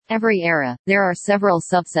Every era, there are several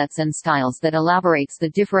subsets and styles that elaborates the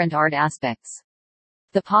different art aspects.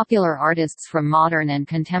 The popular artists from modern and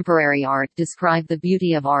contemporary art describe the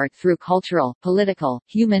beauty of art through cultural, political,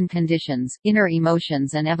 human conditions, inner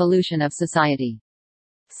emotions and evolution of society.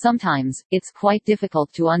 Sometimes, it's quite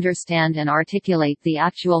difficult to understand and articulate the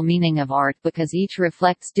actual meaning of art because each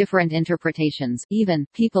reflects different interpretations. Even,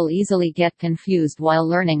 people easily get confused while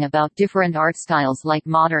learning about different art styles like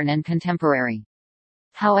modern and contemporary.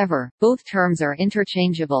 However, both terms are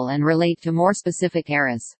interchangeable and relate to more specific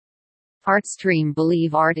eras. Artstream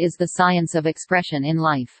believe art is the science of expression in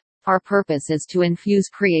life. Our purpose is to infuse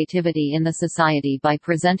creativity in the society by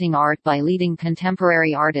presenting art by leading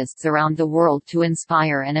contemporary artists around the world to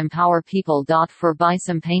inspire and empower people. For buy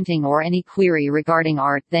some painting or any query regarding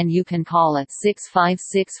art, then you can call at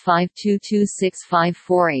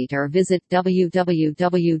 656-522-6548 or visit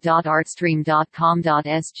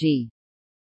www.artstream.com.sg.